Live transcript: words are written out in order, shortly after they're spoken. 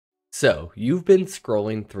So, you've been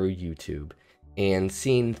scrolling through YouTube and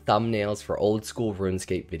seen thumbnails for old school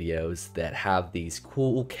RuneScape videos that have these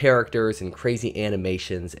cool characters and crazy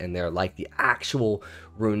animations, and they're like the actual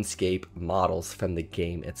RuneScape models from the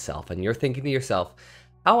game itself. And you're thinking to yourself,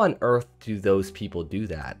 how on earth do those people do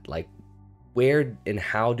that? Like, where and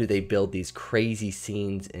how do they build these crazy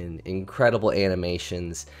scenes and incredible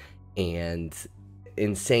animations and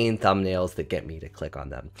insane thumbnails that get me to click on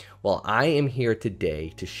them? Well, I am here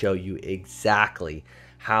today to show you exactly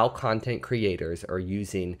how content creators are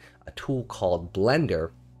using a tool called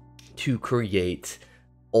Blender to create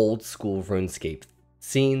old school RuneScape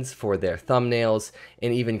scenes for their thumbnails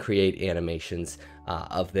and even create animations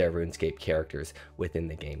of their RuneScape characters within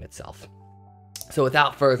the game itself. So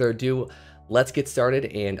without further ado, let's get started,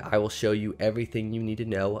 and I will show you everything you need to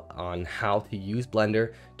know on how to use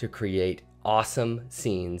Blender to create awesome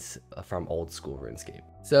scenes from old school RuneScape.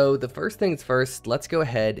 So the first things first, let's go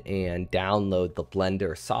ahead and download the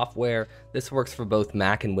Blender software. This works for both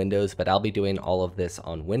Mac and Windows, but I'll be doing all of this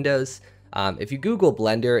on Windows. If you Google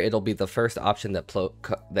Blender, it'll be the first option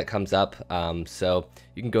that comes up. So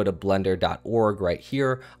you can go to blender.org right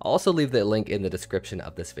here. I'll also leave the link in the description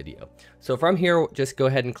of this video. So from here, just go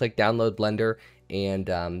ahead and click download Blender and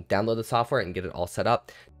download the software and get it all set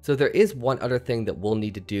up. So there is one other thing that we'll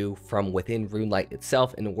need to do from within RuneLite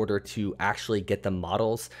itself in order to actually get the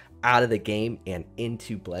models out of the game and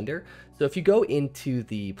into Blender. So if you go into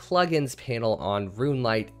the plugins panel on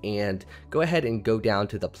RuneLite and go ahead and go down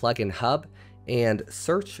to the plugin hub and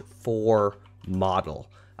search for model.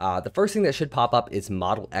 The first thing that should pop up is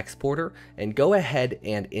Model Exporter, and go ahead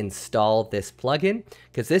and install this plugin,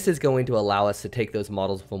 because this is going to allow us to take those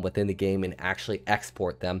models from within the game and actually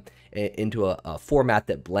export them into a format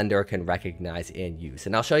that Blender can recognize and use.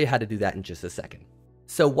 And I'll show you how to do that in just a second.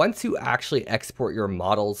 So once you actually export your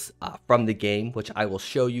models from the game, which I will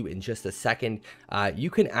show you in just a second, you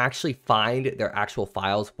can actually find their actual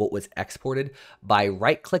files, what was exported, by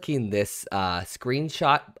right-clicking this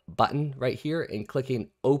screenshot button right here and clicking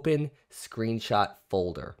Open Screenshot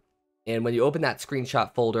Folder. And when you open that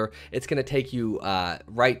screenshot folder, it's going to take you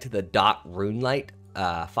right to the .runelite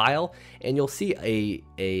file, and you'll see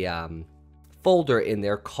a folder in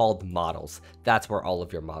there called Models. That's where all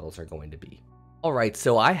of your models are going to be. Alright,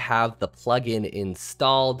 so I have the plugin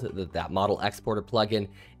installed, that model exporter plugin,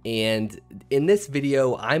 and in this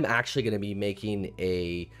video I'm actually going to be making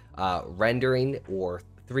a rendering or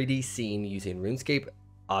 3D scene using RuneScape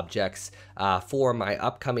objects for my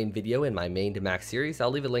upcoming video in my main to max series. I'll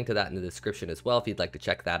leave a link to that in the description as well if you'd like to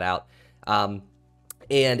check that out.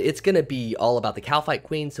 And it's going to be all about the Calphite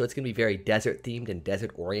Queen, so it's going to be very desert themed and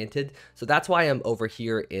desert oriented. So that's why I'm over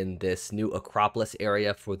here in this new Acropolis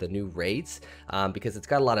area for the new raids, because it's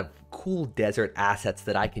got a lot of cool desert assets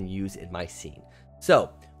that I can use in my scene. So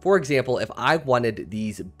for example, if I wanted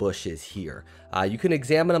these bushes here, you can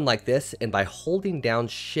examine them like this, and by holding down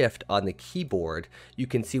Shift on the keyboard, you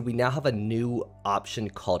can see we now have a new option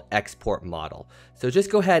called Export Model. So just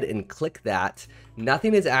go ahead and click that.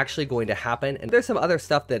 Nothing is actually going to happen, and there's some other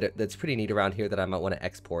stuff that's pretty neat around here that I might want to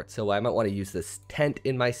export. So I might want to use this tent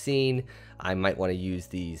in my scene. I might want to use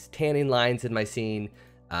these tanning lines in my scene.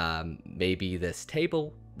 Maybe this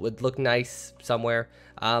table would look nice somewhere.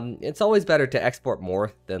 It's always better to export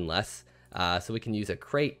more than less. So we can use a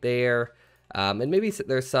crate there. And maybe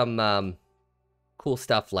there's some cool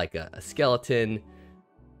stuff like a skeleton,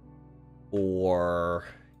 or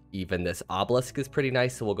even this obelisk is pretty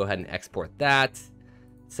nice. So we'll go ahead and export that.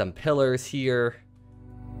 Some pillars here.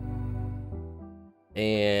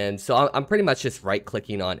 And so I'm pretty much just right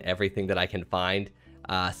clicking on everything that I can find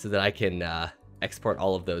so that I can export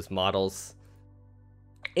all of those models.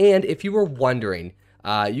 And if you were wondering,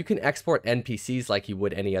 you can export NPCs like you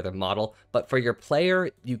would any other model, but for your player,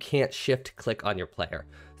 you can't shift click on your player.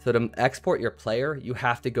 So to export your player, you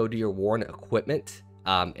have to go to your worn equipment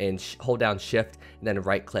and hold down Shift and then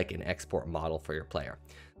right click and export model for your player.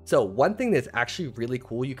 So one thing that's actually really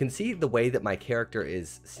cool, you can see the way that my character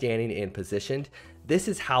is standing and positioned. This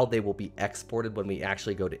is how they will be exported when we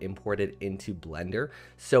actually go to import it into Blender.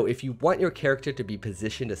 So if you want your character to be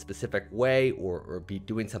positioned a specific way or be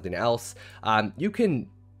doing something else, you can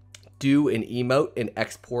do an emote and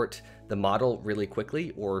export the model really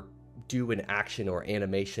quickly, or do an action or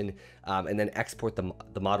animation and then export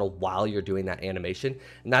the model while you're doing that animation.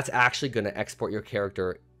 And that's actually going to export your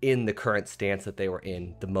character in the current stance that they were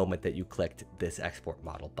in the moment that you clicked this export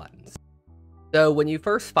model button. So when you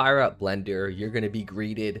first fire up Blender, you're going to be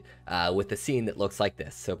greeted with a scene that looks like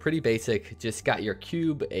this. So pretty basic, just got your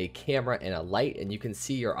cube, a camera, and a light, and you can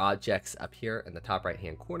see your objects up here in the top right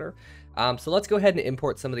hand corner. So let's go ahead and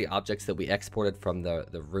import some of the objects that we exported from the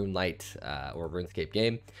RuneLite or RuneScape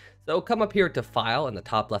game. So come up here to File in the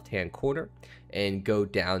top left hand corner and go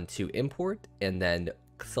down to Import, and then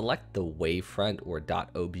select the wavefront or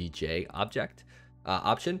 .obj object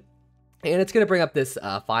option. And it's going to bring up this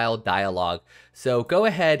file dialog. So go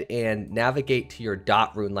ahead and navigate to your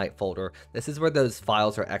 .RuneLite folder. This is where those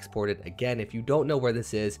files are exported. Again, if you don't know where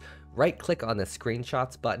this is, right click on the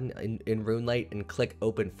screenshots button in RuneLite and click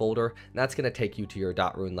open folder. And that's going to take you to your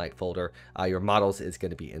 .RuneLite folder. Your models is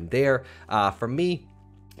going to be in there. For me,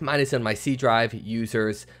 mine is in my C drive,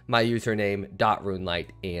 users, my username,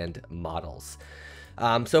 .RuneLite, and models.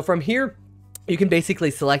 So from here, you can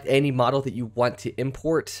basically select any model that you want to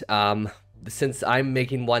import. Since I'm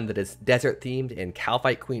making one that is desert themed and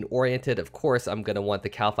Calfight Queen oriented, of course, I'm going to want the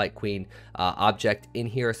Calfight Queen object in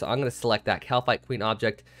here. So I'm going to select that Calfight Queen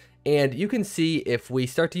object. And you can see if we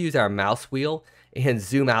start to use our mouse wheel and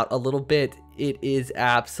zoom out a little bit, it is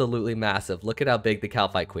absolutely massive. Look at how big the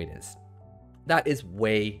Calfight Queen is. That is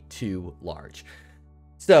way too large.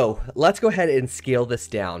 So let's go ahead and scale this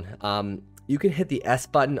down. You can hit the S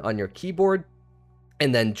button on your keyboard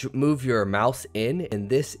and then move your mouse in, and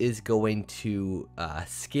this is going to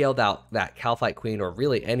scale that Calfight Queen, or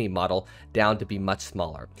really any model, down to be much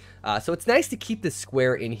smaller. So it's nice to keep the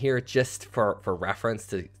square in here just for reference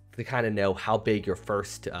to kind of know how big your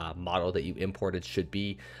first model that you imported should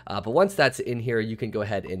be. But once that's in here, you can go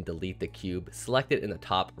ahead and delete the cube, select it in the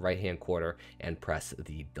top right hand corner, and press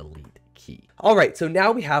the delete key. All right, so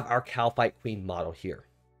now we have our Calfight Queen model here.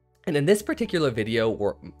 And in this particular video,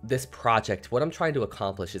 or this project, what I'm trying to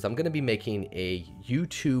accomplish is I'm going to be making a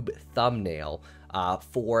YouTube thumbnail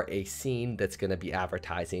for a scene that's going to be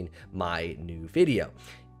advertising my new video.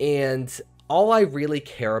 And all I really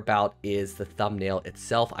care about is the thumbnail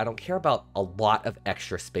itself. I don't care about a lot of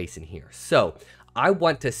extra space in here. So I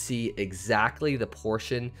want to see exactly the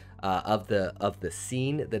portion of the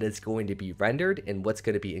scene that is going to be rendered and what's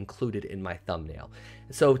going to be included in my thumbnail.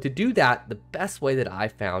 So to do that, the best way that I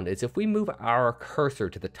found is if we move our cursor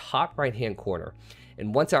to the top right hand corner,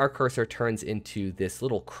 and once our cursor turns into this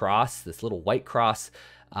little cross, this little white cross,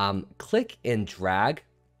 click and drag,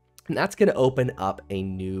 and that's going to open up a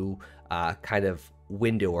new kind of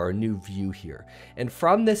window or a new view here. And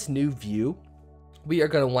from this new view, we are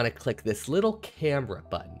going to want to click this little camera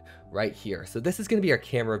button right here. So this is going to be our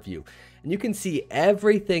camera view, and you can see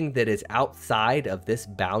everything that is outside of this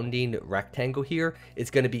bounding rectangle here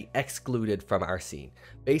is going to be excluded from our scene.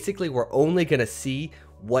 Basically, we're only going to see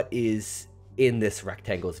what is in this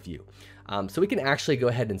rectangle's view. So we can actually go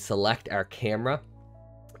ahead and select our camera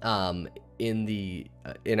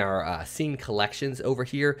in our scene collections over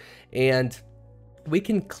here, and we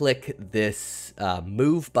can click this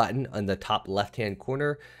move button on the top left hand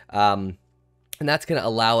corner, and that's going to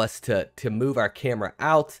allow us to move our camera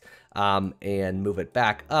out and move it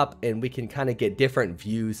back up, and we can kind of get different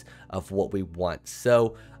views of what we want.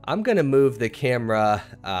 So I'm going to move the camera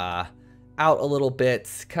out a little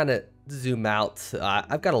bit, kind of zoom out.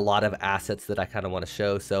 I've got a lot of assets that I kind of want to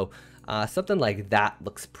show, so something like that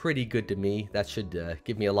looks pretty good to me. That should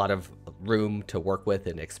give me a lot of room to work with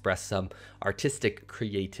and express some artistic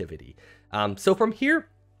creativity. So from here,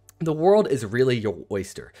 the world is really your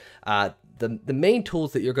oyster. The main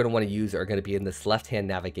tools that you're going to want to use are going to be in this left-hand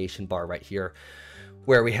navigation bar right here,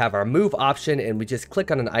 where we have our move option, and we just click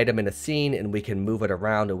on an item in a scene and we can move it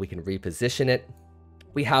around and we can reposition it.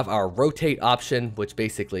 We have our rotate option, which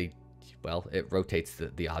basically, well, it rotates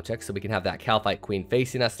the object. So we can have that Calfight Queen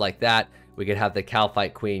facing us like that. We could have the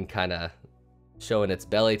Calfight Queen kind of showing its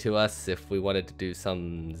belly to us if we wanted to do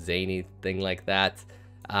some zany thing like that.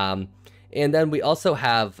 And then we also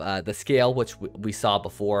have the scale, which we saw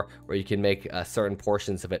before, where you can make certain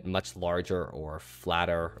portions of it much larger or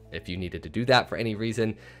flatter if you needed to do that for any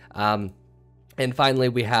reason. And finally,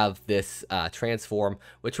 we have this transform,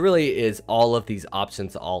 which really is all of these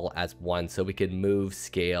options all as one. So we can move,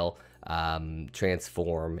 scale,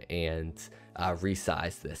 transform, and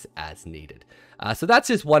resize this as needed. So that's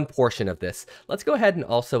just one portion of this. Let's go ahead and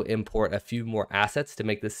also import a few more assets to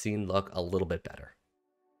make this scene look a little bit better.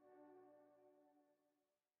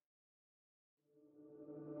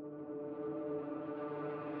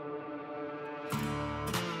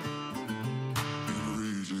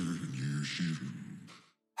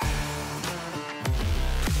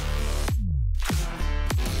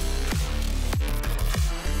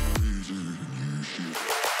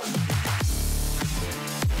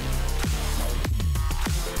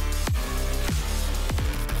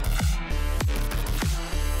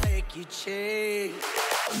 shade.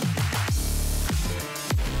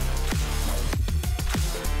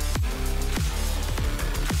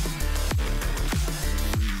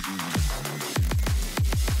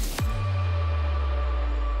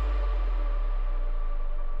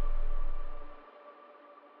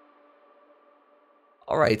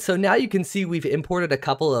 Alright, so now you can see we've imported a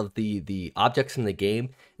couple of the objects from the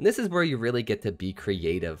game, and this is where you really get to be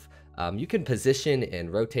creative. You can position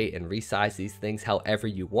and rotate and resize these things however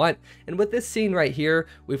you want, and with this scene right here,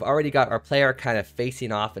 we've already got our player kind of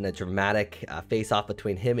facing off in a dramatic face-off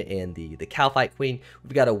between him and the Calphite Queen.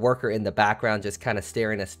 We've got a worker in the background just kind of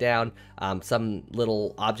staring us down, some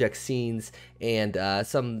little object scenes, and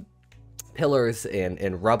some pillars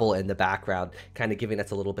and rubble in the background, kind of giving us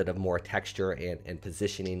a little bit of more texture and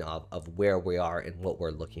positioning of where we are and what we're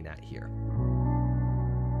looking at here.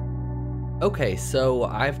 Okay, so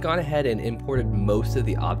I've gone ahead and imported most of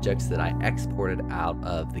the objects that I exported out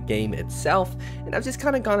of the game itself, and I've just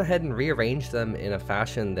kind of gone ahead and rearranged them in a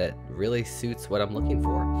fashion that really suits what I'm looking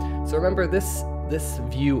for. So remember, this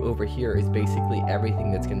view over here is basically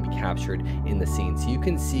everything that's going to be captured in the scene. So you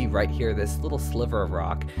can see right here, this little sliver of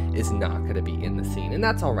rock is not going to be in the scene, and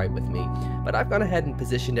that's all right with me. But I've gone ahead and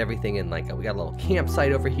positioned everything in, like, we got a little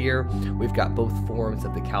campsite over here. We've got both forms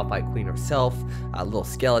of the Calphite Queen herself, a little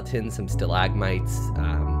skeleton, some stalagmites,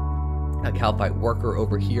 a Calphite worker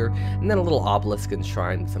over here, and then a little obelisk and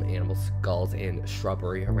shrine, some animal skulls and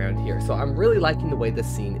shrubbery around here. So I'm really liking the way this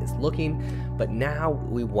scene is looking, but now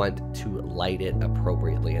we want to light it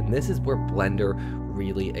appropriately, and this is where Blender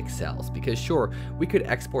really excels, because sure, we could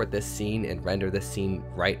export this scene and render this scene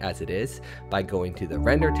right as it is by going to the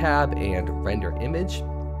render tab and render image.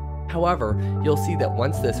 However, you'll see that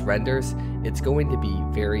once this renders, it's going to be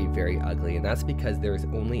very, very ugly, and that's because there's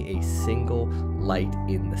only a single light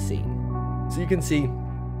in the scene. So you can see,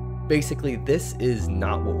 basically, this is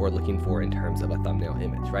not what we're looking for in terms of a thumbnail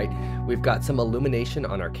image, right? We've got some illumination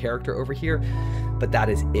on our character over here, but that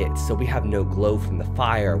is it. So we have no glow from the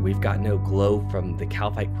fire. We've got no glow from the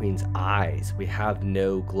Calphite Queen's eyes. We have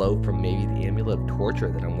no glow from maybe the amulet of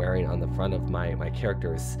torture that I'm wearing on the front of my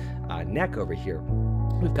character's neck over here.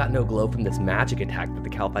 We've got no glow from this magic attack that the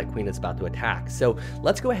Calphite Queen is about to attack. So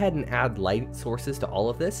let's go ahead and add light sources to all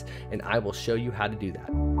of this, and I will show you how to do that.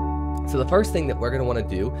 So the first thing that we're going to want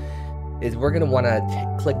to do is we're going to want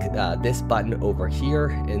to click this button over here,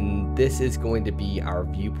 and this is going to be our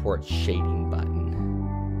viewport shading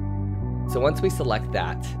button. So once we select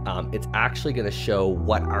that, it's actually going to show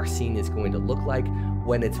what our scene is going to look like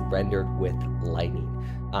when it's rendered with lighting.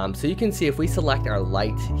 So you can see if we select our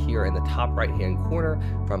light here in the top right hand corner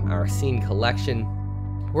from our scene collection,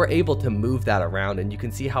 we're able to move that around, and you can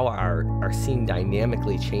see how our scene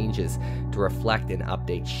dynamically changes to reflect and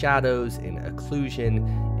update shadows and occlusion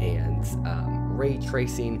and ray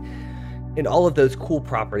tracing and all of those cool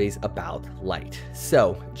properties about light.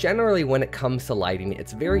 So generally when it comes to lighting,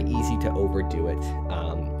 it's very easy to overdo it,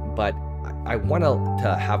 but I want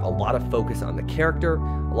to have a lot of focus on the character,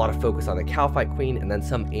 a lot of focus on the Calphite Queen, and then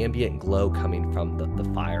some ambient glow coming from the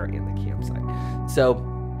fire and the campsite. So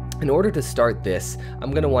in order to start this,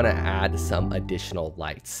 I'm going to want to add some additional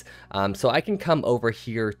lights. So I can come over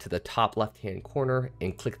here to the top left-hand corner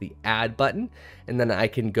and click the Add button, and then I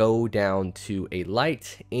can go down to a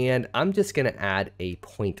light, and I'm just going to add a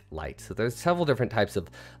point light. So there's several different types of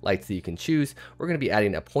lights that you can choose. We're going to be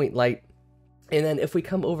adding a point light. And then if we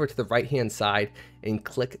come over to the right-hand side and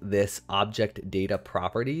click this Object Data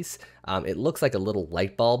Properties, it looks like a little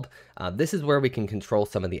light bulb. This is where we can control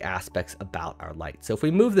some of the aspects about our light. So if we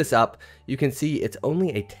move this up, you can see it's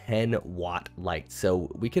only a 10-watt light. So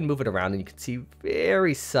we can move it around, and you can see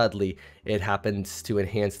very subtly it happens to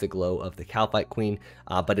enhance the glow of the Calphite Queen,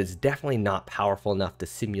 but it's definitely not powerful enough to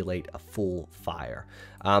simulate a full fire.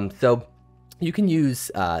 So you can use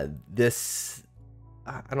this,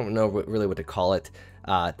 I don't know really what to call it,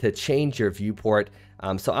 to change your viewport.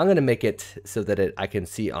 So I'm going to make it so that I can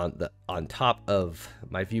see on top of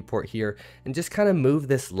my viewport here, and just kind of move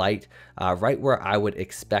this light right where I would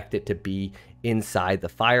expect it to be inside the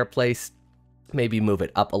fireplace. Maybe move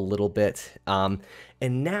it up a little bit. And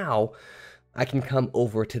now I can come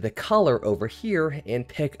over to the color over here and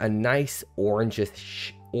pick a nice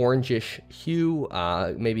orangish hue,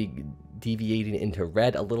 maybe deviating into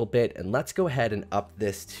red a little bit, and let's go ahead and up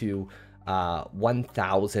this to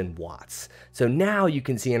 1000 watts. So now you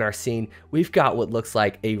can see in our scene we've got what looks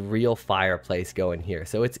like a real fireplace going here.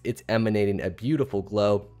 So it's emanating a beautiful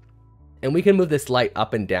glow, and we can move this light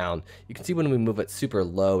up and down. You can see when we move it super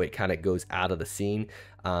low, it kind of goes out of the scene.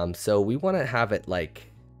 So we want to have it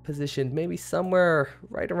like positioned maybe somewhere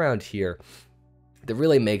right around here. that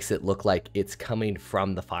really makes it look like it's coming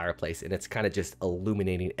from the fireplace, and it's kind of just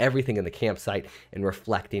illuminating everything in the campsite and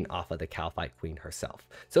reflecting off of the Kalphite Queen herself.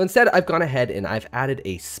 So instead, I've gone ahead and I've added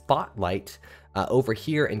a spotlight over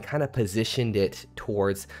here and kind of positioned it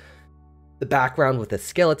towards the background with a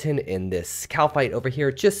skeleton and this Kalphite over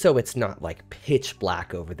here, just so it's not like pitch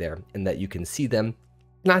black over there and that you can see them.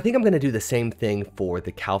 Now, I think I'm going to do the same thing for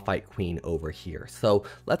the Kalphite Queen over here. So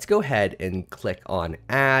let's go ahead and click on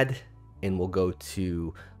Add, and we'll go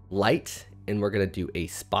to Light, and we're going to do a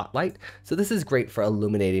spotlight. So this is great for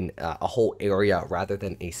illuminating a whole area rather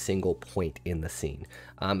than a single point in the scene.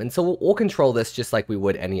 And so we'll control this just like we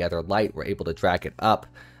would any other light. We're able to drag it up,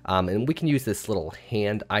 and we can use this little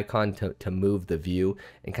hand icon to move the view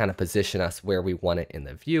and kind of position us where we want it in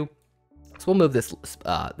the view. So we'll move this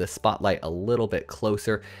spotlight a little bit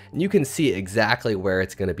closer, and you can see exactly where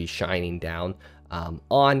it's going to be shining down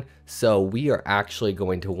on. So we are actually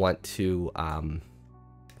going to want to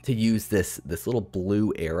use this little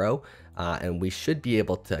blue arrow, and we should be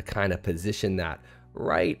able to kind of position that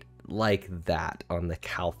right like that on the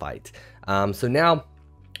Kalphite. So now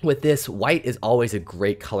with this, white is always a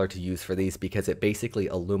great color to use for these because it basically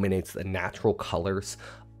illuminates the natural colors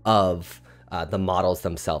of the models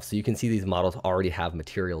themselves. So you can see these models already have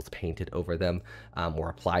materials painted over them or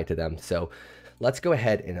applied to them. So let's go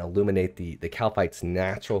ahead and illuminate the Kalphite's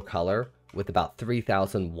natural color with about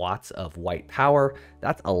 3,000 watts of white power.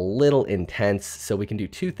 That's a little intense, so we can do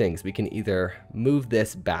two things. We can either move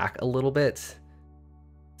this back a little bit,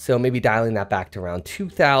 so maybe dialing that back to around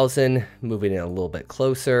 2,000, moving it a little bit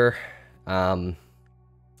closer,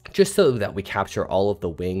 just so that we capture all of the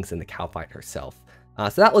wings and the Kalphite herself.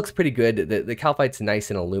 So that looks pretty good. The Kalphite's nice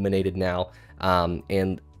and illuminated now,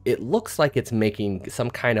 and it looks like it's making some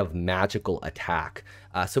kind of magical attack.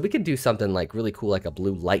 So we could do something like really cool, like a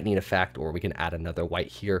blue lightning effect, or we can add another white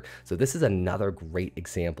here. So this is another great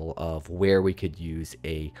example of where we could use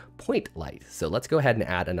a point light. So let's go ahead and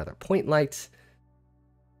add another point light.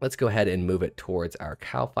 Let's go ahead and move it towards our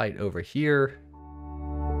Kalphite over here.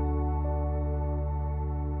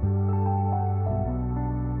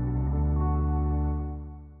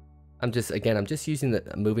 I'm just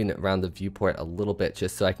moving it around the viewport a little bit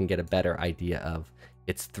just so I can get a better idea of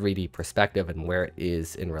its 3D perspective and where it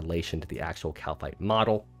is in relation to the actual Kalphite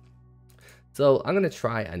model. So I'm going to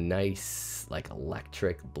try a nice like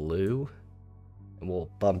electric blue, and we'll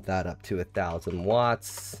bump that up to 1,000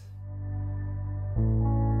 watts.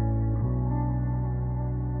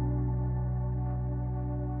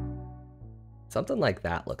 Something like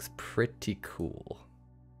that looks pretty cool.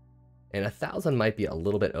 And 1,000 might be a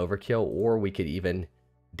little bit overkill, or we could even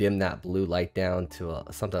dim that blue light down to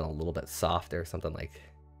something a little bit softer, something like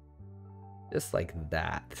just like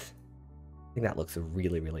that. I think that looks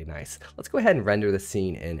really, really nice. Let's go ahead and render the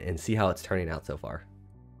scene and see how it's turning out so far.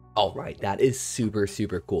 All right, that is super,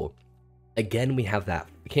 super cool. Again, we have that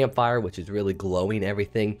campfire, which is really glowing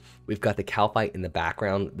everything. We've got the Kalphite in the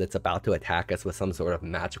background that's about to attack us with some sort of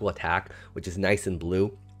magical attack, which is nice and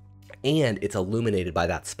blue. And it's illuminated by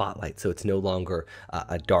that spotlight, so it's no longer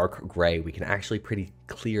a dark gray. We can actually pretty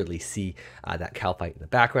clearly see that Kalphite in the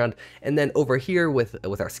background. And then over here with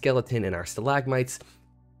our skeleton and our stalagmites,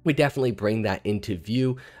 we definitely bring that into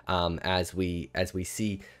view as we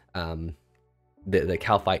see the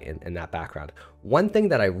Kalphite in that background. One thing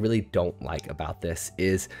that I really don't like about this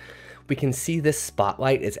is we can see this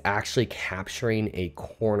spotlight is actually capturing a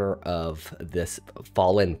corner of this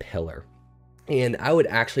fallen pillar. And I would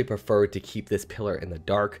actually prefer to keep this pillar in the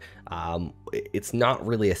dark. It's not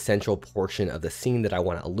really a central portion of the scene that I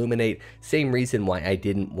want to illuminate. Same reason why I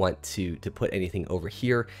didn't want to put anything over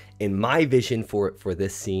here. In my vision for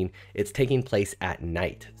this scene, it's taking place at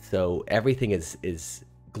night. So everything is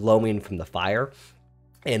glowing from the fire,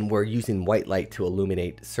 and we're using white light to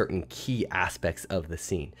illuminate certain key aspects of the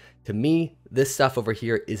scene. To me, this stuff over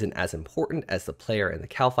here isn't as important as the player and the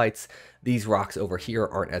Kalphites. These rocks over here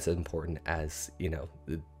aren't as important as, you know,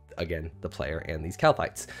 again, the player and these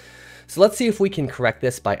Kalphites. So let's see if we can correct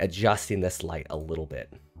this by adjusting this light a little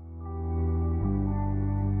bit.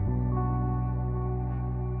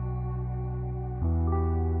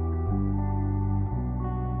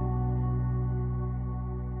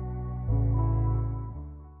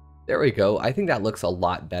 There we go. I think that looks a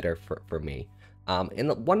lot better for me.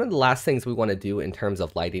 And one of the last things we want to do in terms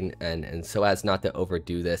of lighting, and so as not to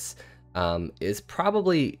overdo this, is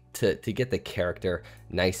probably to get the character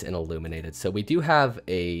nice and illuminated. So we do have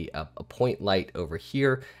a point light over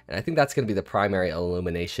here, and I think that's going to be the primary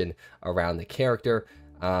illumination around the character.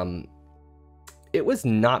 It was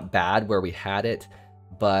not bad where we had it,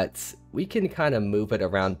 but we can kind of move it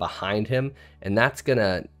around behind him, and that's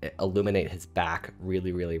gonna illuminate his back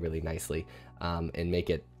really nicely, and make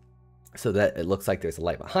it so that it looks like there's a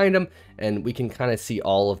light behind him, and we can kind of see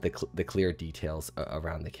all of the clear details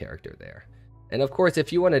around the character there. And of course,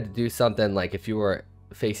 if you wanted to do something like if you were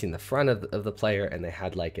facing the front of the player and they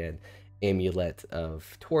had like an amulet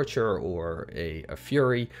of torture or a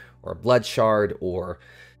fury or a blood shard, or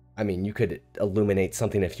I mean, you could illuminate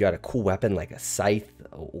something if you had a cool weapon like a scythe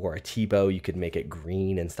or a T-bow, you could make it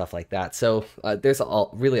green and stuff like that. So there's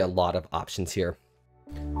really a lot of options here.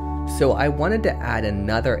 So I wanted to add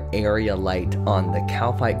another area light on the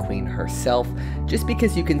Cowfight Queen herself, just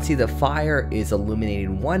because you can see the fire is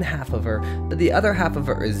illuminating one half of her, but the other half of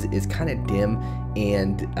her is kind of dim,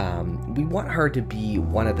 and we want her to be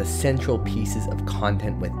one of the central pieces of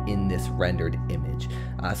content within this rendered image.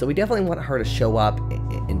 So we definitely want her to show up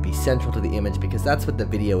and be central to the image, because that's what the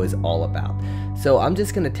video is all about. So I'm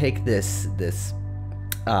just going to take this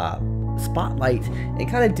spotlight and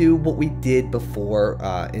kind of do what we did before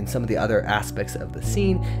in some of the other aspects of the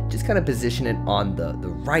scene, just kind of position it on the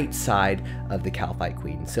right side of the Cowfight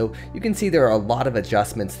Queen. So you can see there are a lot of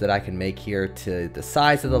adjustments that I can make here to the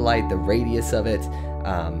size of the light, the radius of it,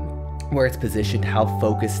 where it's positioned, how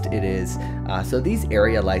focused it is. So these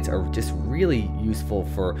area lights are just really useful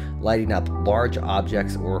for lighting up large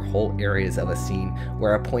objects or whole areas of a scene,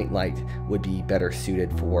 where a point light would be better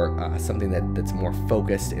suited for something that's more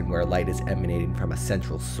focused and where light is emanating from a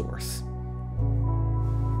central source.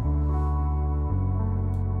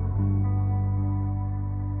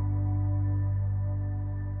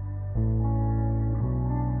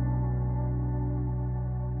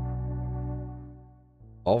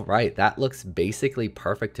 All right, that looks basically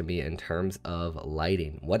perfect to me in terms of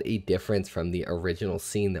lighting. What a difference from the original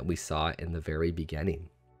scene that we saw in the very beginning.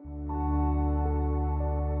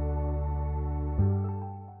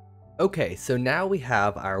 Okay, so now we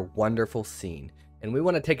have our wonderful scene, and we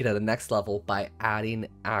want to take it to the next level by adding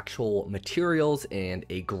actual materials and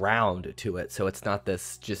a ground to it, so it's not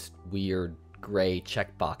this just weird gray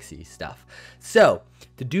checkboxy stuff. So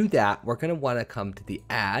to do that, we're going to want to come to the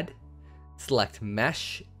add, select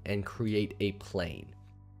mesh, and create a plane.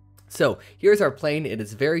 So here's our plane. It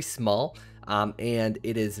is very small, and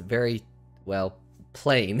it is very, well,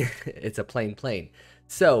 plain. It's a plain plane.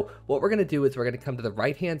 So what we're going to do is we're going to come to the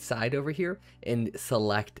right hand side over here and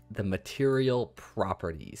select the material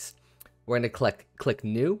properties. We're going to click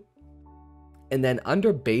new, and then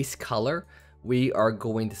under base color we are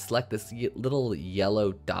going to select this little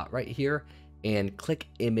yellow dot right here and click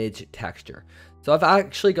image texture. So I've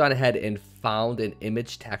actually gone ahead and found an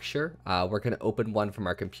image texture. We're going to open one from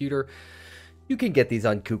our computer. You can get these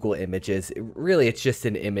on Google Images. Really, it's just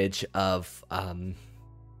an image of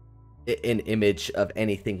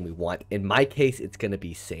anything we want. In my case, it's going to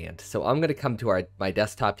be sand. So I'm going to come to my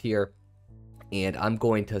desktop here, and I'm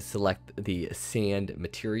going to select the sand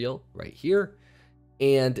material right here.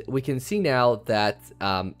 And we can see now that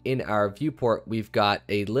in our viewport, we've got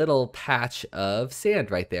a little patch of sand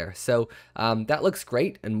right there. So that looks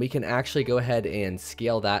great, and we can actually go ahead and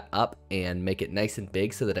scale that up and make it nice and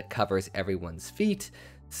big so that it covers everyone's feet.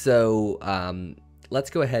 So let's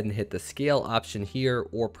go ahead and hit the scale option here,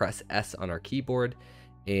 or press S on our keyboard,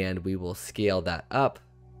 and we will scale that up.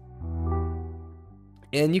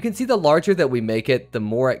 And you can see the larger that we make it, the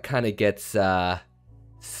more it kind of gets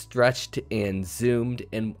stretched and zoomed,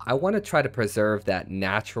 and I want to try to preserve that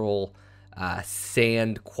natural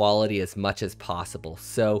sand quality as much as possible.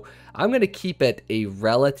 So I'm going to keep it a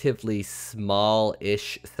relatively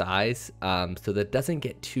small-ish size, so that it doesn't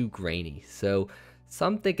get too grainy. So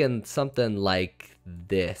I'm thinking something like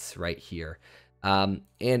this right here. And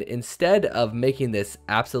instead of making this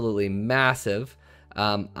absolutely massive,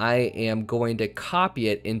 I am going to copy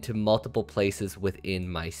it into multiple places within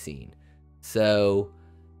my scene. So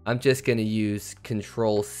I'm just going to use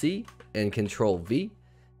Control-C and Control-V,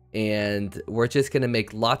 and we're just going to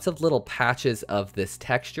make lots of little patches of this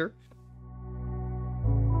texture.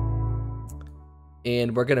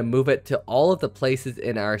 And we're going to move it to all of the places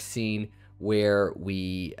in our scene where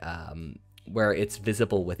where it's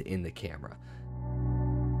visible within the camera.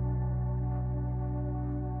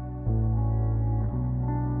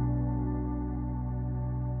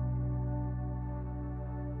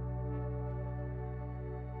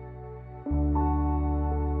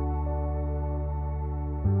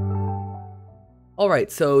 All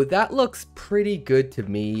right, so that looks pretty good to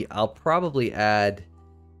me. I'll probably add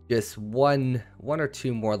just one or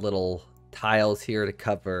two more little tiles here to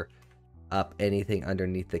cover up anything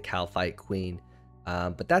underneath the Cowfight Queen.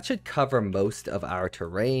 But that should cover most of our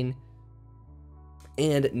terrain.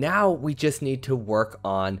 And now we just need to work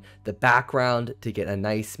on the background to get a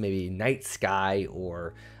nice maybe night sky,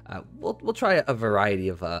 or we'll try a variety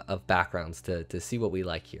of backgrounds to see what we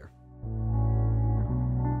like here.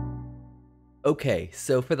 Okay,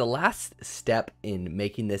 so for the last step in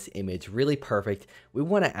making this image really perfect, we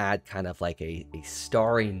want to add kind of like a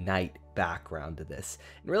starry night background to this.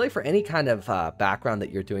 And really for any kind of background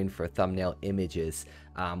that you're doing for thumbnail images,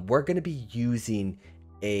 we're going to be using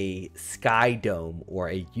a sky dome or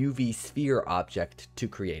a UV sphere object to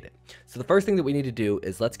create it. So the first thing that we need to do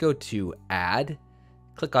is let's go to Add,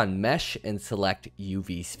 click on Mesh, and select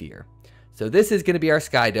UV sphere. So this is going to be our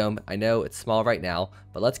sky dome. I know it's small right now,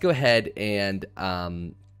 but let's go ahead and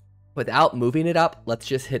without moving it up, let's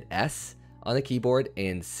just hit S on the keyboard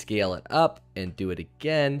and scale it up and do it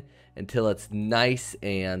again until it's nice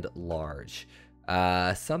and large.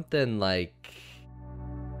 Something like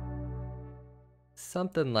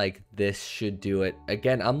this should do it.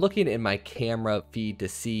 Again, I'm looking in my camera feed to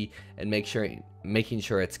see and making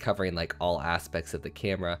sure it's covering like all aspects of the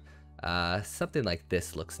camera. Something like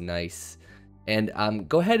this looks nice. And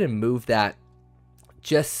go ahead and move that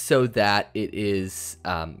just so that it is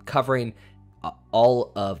covering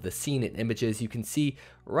all of the scene and images. You can see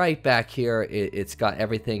right back here, it's got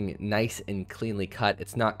everything nice and cleanly cut.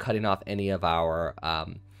 It's not cutting off any of our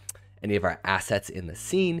assets in the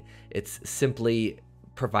scene. It's simply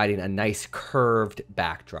providing a nice curved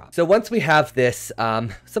backdrop. So once we have this,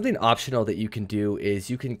 something optional that you can do is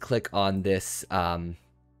you can click on this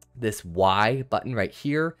this Y button right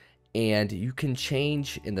here, and you can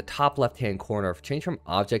change in the top left hand corner, change from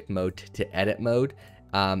object mode to edit mode,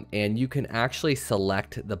 and you can actually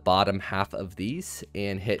select the bottom half of these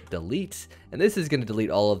and hit delete, and this is going to delete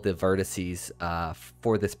all of the vertices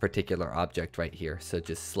for this particular object right here. So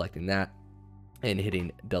just selecting that and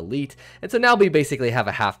hitting delete, and so now we basically have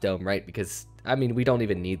a half dome, right? Because I mean, we don't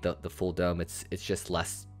even need the full dome. It's just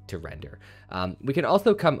less to render. We can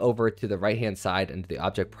also come over to the right hand side into the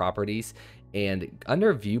object properties, and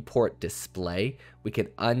under viewport display we can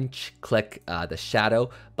unclick the shadow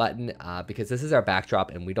button because this is our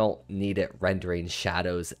backdrop and we don't need it rendering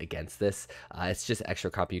shadows against this. It's just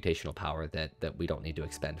extra computational power that we don't need to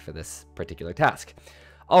expend for this particular task.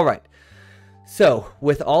 All right, so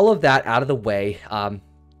with all of that out of the way,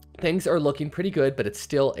 things are looking pretty good, but it's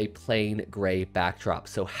still a plain gray backdrop.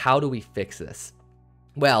 So how do we fix this?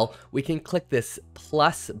 Well, we can click this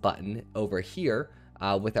plus button over here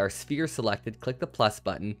with our sphere selected, click the plus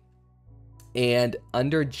button, and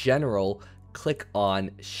under general, click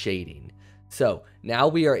on shading. So now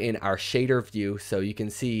we are in our shader view, so you can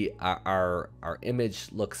see our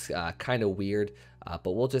image looks kind of weird,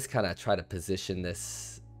 but we'll just kind of try to position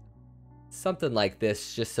this something like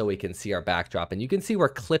this just so we can see our backdrop, and you can see we're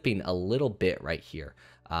clipping a little bit right here.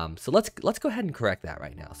 So let's go ahead and correct that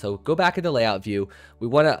right now. So go back into layout view. We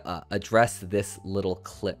want to address this little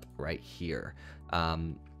clip right here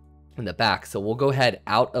in the back. So we'll go ahead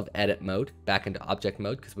out of edit mode, back into object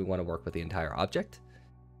mode, because we want to work with the entire object.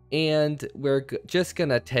 And we're just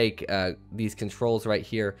going to take these controls right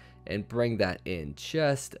here and bring that in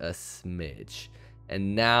just a smidge.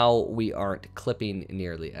 And now we aren't clipping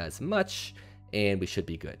nearly as much, and we should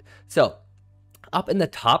be good. So up in the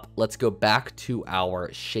top, let's go back to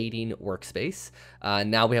our shading workspace.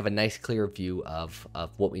 Now we have a nice clear view of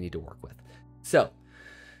what we need to work with. So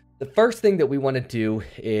the first thing that we want to do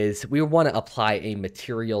is we want to apply a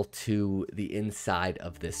material to the inside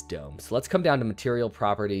of this dome. So let's come down to material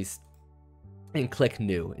properties and click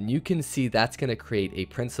new, and you can see that's going to create a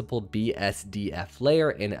principled BSDF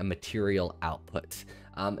layer and a material output.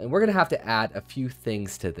 And we're going to have to add a few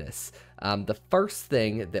things to this. The first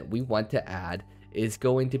thing that we want to add is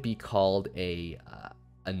going to be called a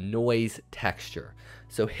noise texture.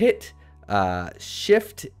 So hit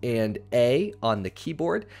Shift and A on the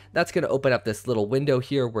keyboard. That's going to open up this little window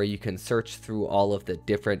here where you can search through all of the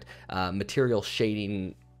different material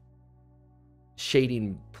shading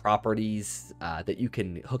properties that you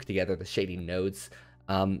can hook together, the shading nodes,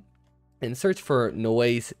 and search for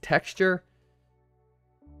noise texture.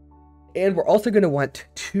 And we're also going to want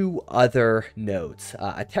two other nodes,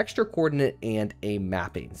 a texture coordinate and a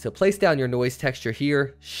mapping. So place down your noise texture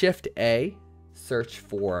here, Shift A, search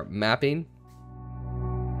for mapping.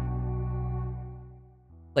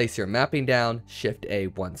 Place your mapping down, Shift A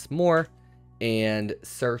once more, and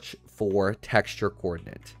search for texture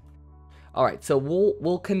coordinate. All right, so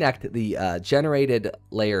we'll connect the generated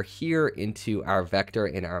layer here into our vector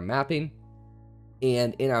in our mapping.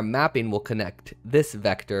 And in our mapping, we'll connect this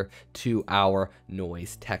vector to our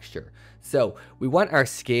noise texture. So we want our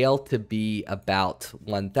scale to be about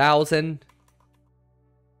 1000.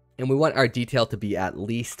 and we want our detail to be at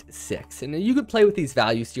least 6. And you can play with these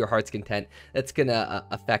values to your heart's content. That's going to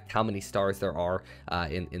affect how many stars there are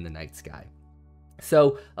in the night sky.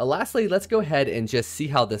 So lastly, let's go ahead and just see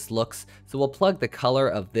how this looks. So we'll plug the color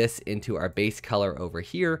of this into our base color over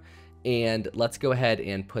here. And let's go ahead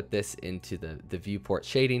and put this into the viewport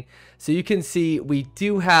shading. So you can see we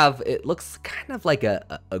do have, it looks kind of like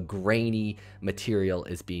a grainy material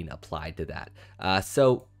is being applied to that.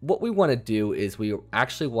 So what we want to do is we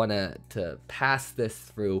actually want to pass this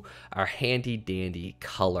through our handy dandy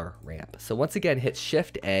color ramp. So once again, hit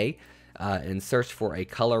Shift A and search for a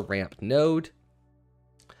color ramp node.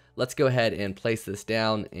 Let's go ahead and place this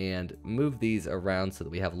down and move these around so that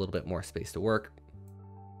we have a little bit more space to work.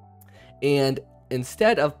 And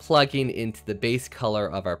instead of plugging into the base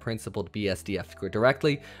color of our principled BSDF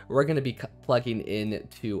directly, we're going to be plugging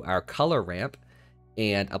into our color ramp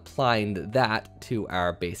and applying that to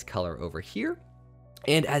our base color over here.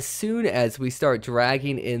 And as soon as we start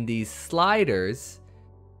dragging in these sliders,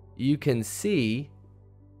 you can see,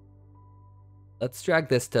 let's drag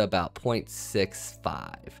this to about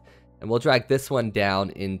 0.65. And we'll drag this one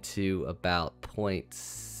down into about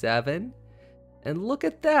 0.7. And look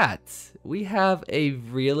at that. We have a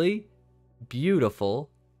really beautiful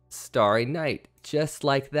starry night, just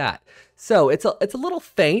like that. So it's a little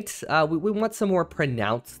faint. We want some more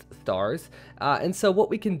pronounced stars. And so what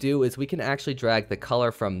we can do is we can actually drag the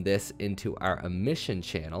color from this into our emission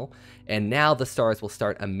channel. And now the stars will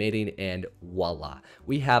start emitting, and voila.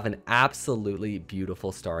 We have an absolutely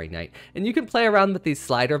beautiful starry night. And you can play around with these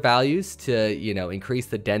slider values to, you know, increase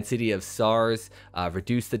the density of stars,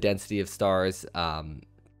 reduce the density of stars,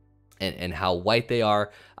 and how white they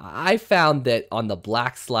are. I found that on the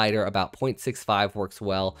black slider, about 0.65 works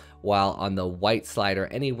well, while on the white slider,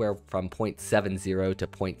 anywhere from 0.70 to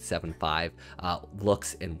 0.75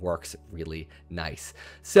 looks and works really nice.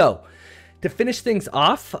 So to finish things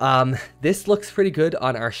off, this looks pretty good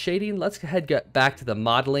on our shading. Let's go ahead and get back to the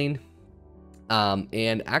modeling.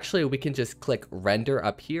 And actually, we can just click render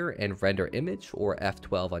up here and render image, or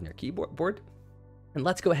F12 on your keyboard. And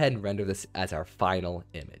let's go ahead and render this as our final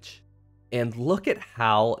image. And look at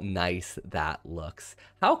how nice that looks.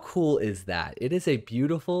 How cool is that? It is a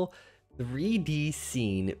beautiful 3D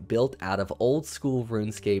scene built out of old school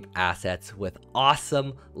RuneScape assets with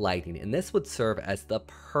awesome lighting. And this would serve as the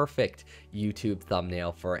perfect YouTube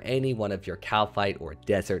thumbnail for any one of your cow fight or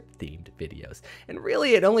desert themed videos. And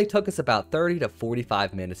really, it only took us about 30 to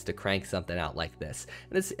 45 minutes to crank something out like this.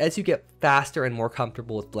 And as you get faster and more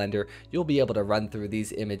comfortable with Blender, you'll be able to run through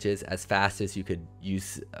these images as fast as you could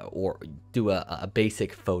use or do a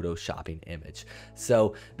basic photoshopping image.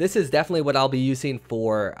 So this is definitely what I'll be using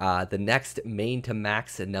for the next main to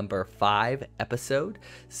max number 5 episode.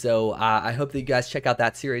 So I hope that you guys check out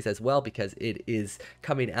that series as well, because it is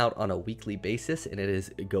coming out on a weekly basis and it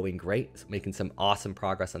is going great. It's making some awesome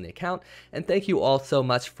progress on the account. And thank you all so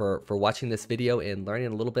much for watching this video and learning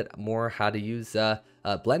a little bit more how to use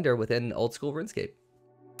Blender within Old School RuneScape.